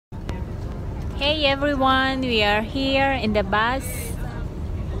Hey everyone, we are here in the bus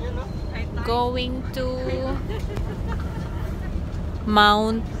going to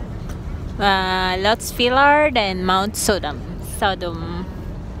Mount Lutz Villard and Mount Sodom.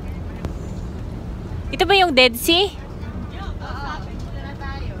 Ito ba yung Dead Sea?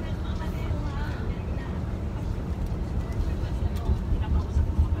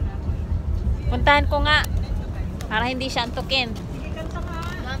 Puntahan ko nga para hindi siya antukin.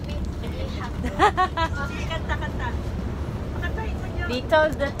 They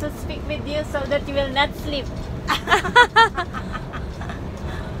told that to speak with you so that you will not sleep.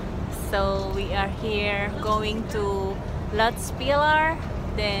 So we are here going to Lutz Villard,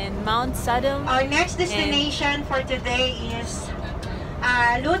 then Mount Sodom. Our next destination for today is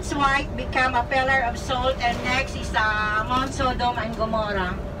Lutz White become a pillar of salt, and next is Mount Sodom and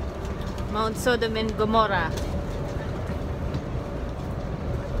Gomorrah. Mount Sodom and Gomorrah.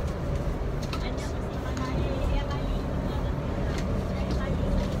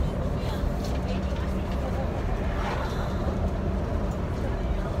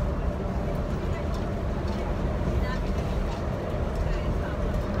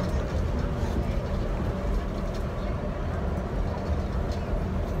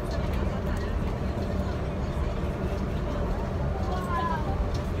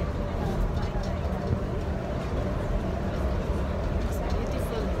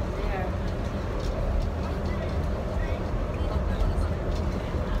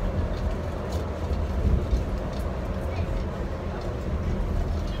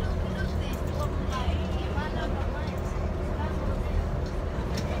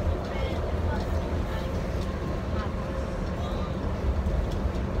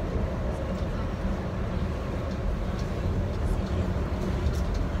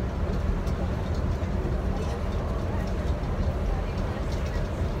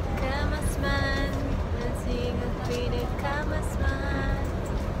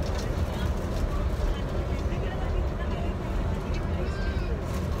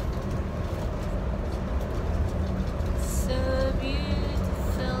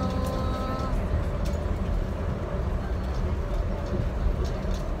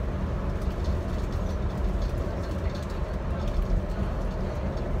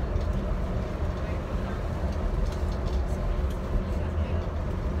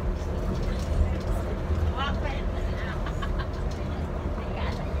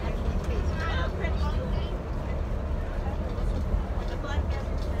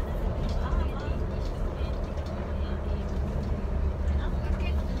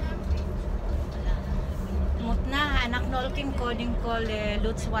 Anak nolkin coding call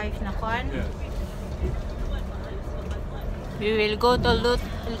Lutz wife na kon. Yeah. We will go to Lutz.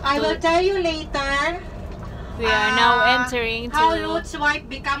 I will tell you later. We are now entering how to Lutz wife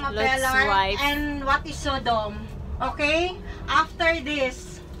become a Lutz pillar wife. and what is Sodom. Okay? After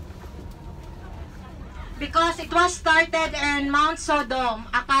this. Because it was started in Mount Sodom,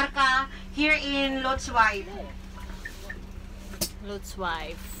 Akarka, here in Lutz wife. Lutz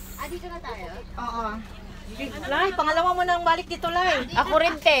wife. Dito na tayo? Oo. Lai, pangalawa mo nang balik dito, Lai. Ako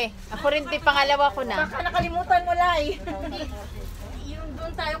rin pangalawa ko na. Baka nakalimutan mo, Lai. Yung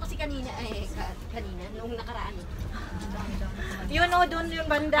doon tayo kasi kanina, nung nakaraan. Yun o, doon yung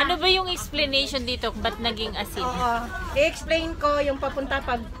banda. Ano ba yung explanation dito? Ba't naging asin? Oo. I-explain ko yung pagpunta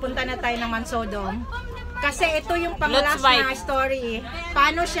na tayo ng Mount Sodom. Kasi ito yung pang-last Lutz wife. na story.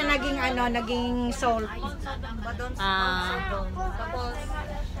 Paano siya naging salt.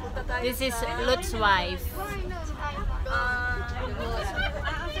 This is Lutz wife.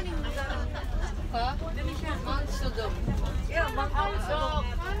 Mount Sodom.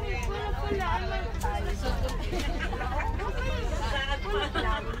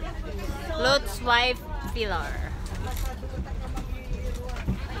 Lutz wife pillar.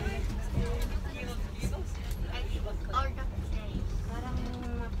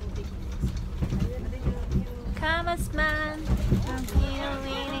 Kamasman. I'm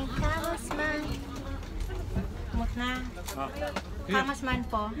feeling Kamasman. Mut na. Kamasman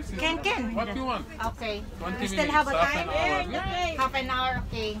po. Ken. What do you want? Okay. 20 We still minutes, have a half time? an hour. Yeah. Half an hour,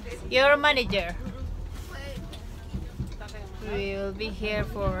 okay. Your manager. We will be here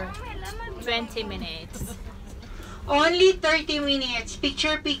for 20 minutes. Only 30 minutes.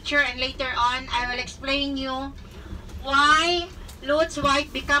 Picture, and later on, I will explain you why Lutz wife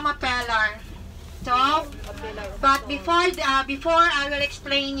become a pillar. So, but before I will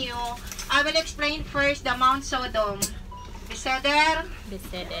explain you, I will explain first the Mount Sodom. Beseder.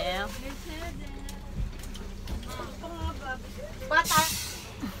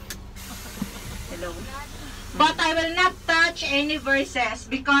 But I will not touch any verses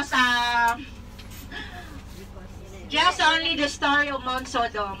because Just only the story of Mount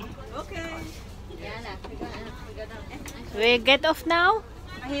Sodom. We get off now?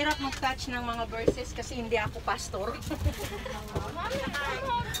 Mahirap mag-touch ng mga verses kasi hindi ako pastor.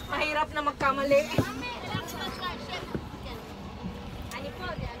 Mahirap na magkamali.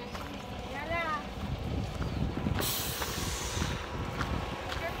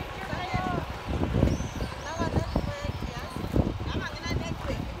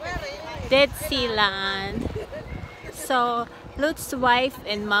 Dead Sea Land. So, Lot's wife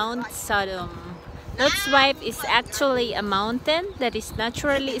and Mount Sodom. Lot's wife is actually a mountain that is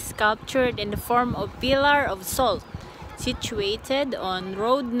naturally sculptured in the form of pillar of salt, situated on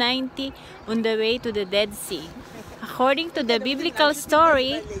Road 90 on the way to the Dead Sea. According to the biblical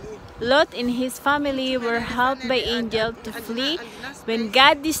story, Lot and his family were helped by angels to flee when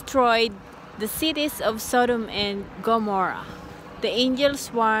God destroyed the cities of Sodom and Gomorrah. The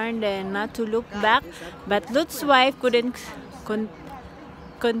angels warned them not to look back, but Lot's wife couldn't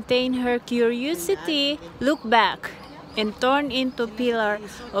contain her curiosity, look back, and turned into a pillar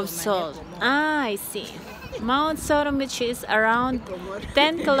of salt. Ah, I see. Mount Sodom, which is around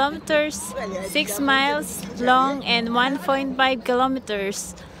 10 kilometers, 6 miles long, and 1.5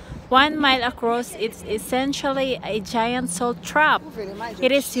 kilometers, 1 mile across, it's essentially a giant salt trap.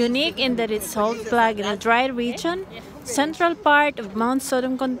 It is unique in that it's salt plug in a dry region. Central part of Mount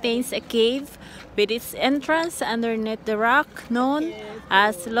Sodom contains a cave with its entrance underneath the rock known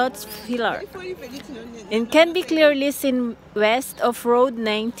as Lot's Pillar. It can be clearly seen west of Road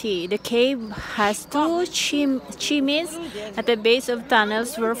 90. The cave has two chimneys at the base of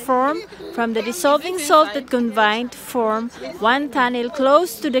tunnels were formed from the dissolving salt that combined to form one tunnel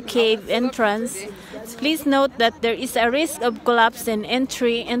close to the cave entrance. Please note that there is a risk of collapse and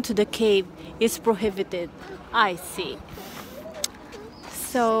entry into the cave is prohibited. I see.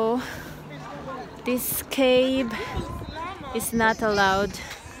 So this cave is not allowed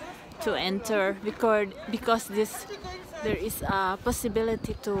to enter because there is a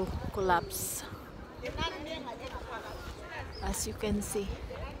possibility to collapse, as you can see.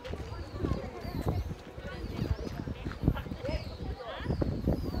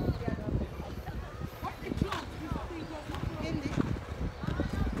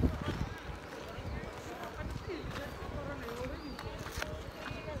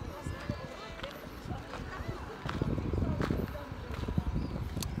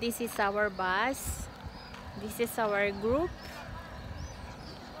 This is our bus. This is our group.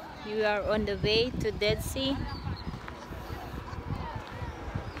 We are on the way to Dead Sea.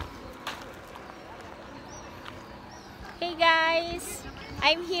 Hey guys,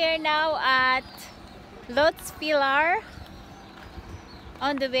 I'm here now at Lot's Pillar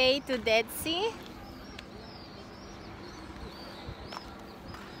on the way to Dead Sea.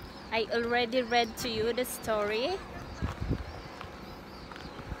 I already read to you the story.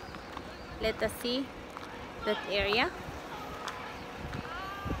 Let us see that area.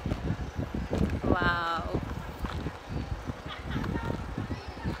 Wow.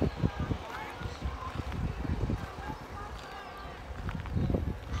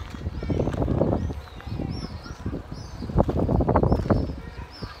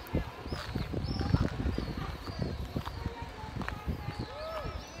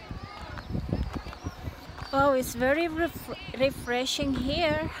 Wow, it's very refreshing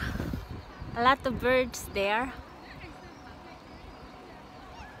here. A lot of birds there.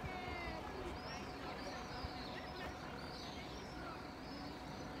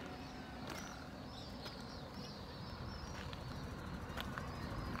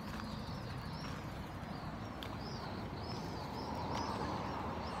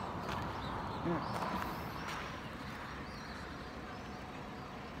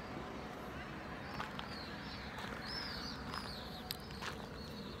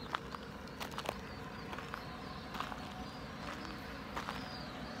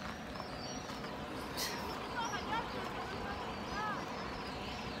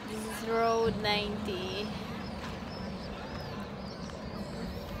 This is Road 90.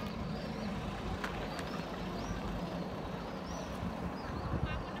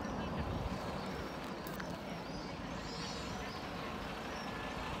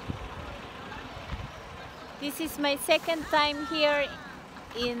 This is my second time here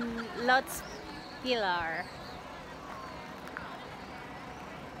in Lot's Pillar.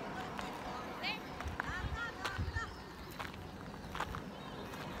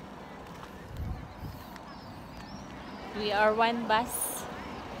 We are one bus.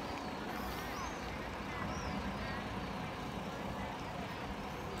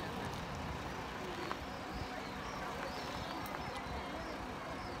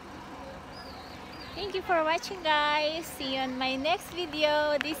 Thank you for watching, guys. See you on my next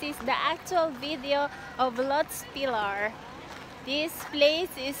video. This is the actual video of Lot's Pillar. This place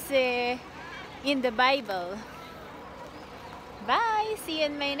is in the Bible. Bye. See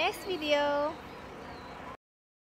you in my next video.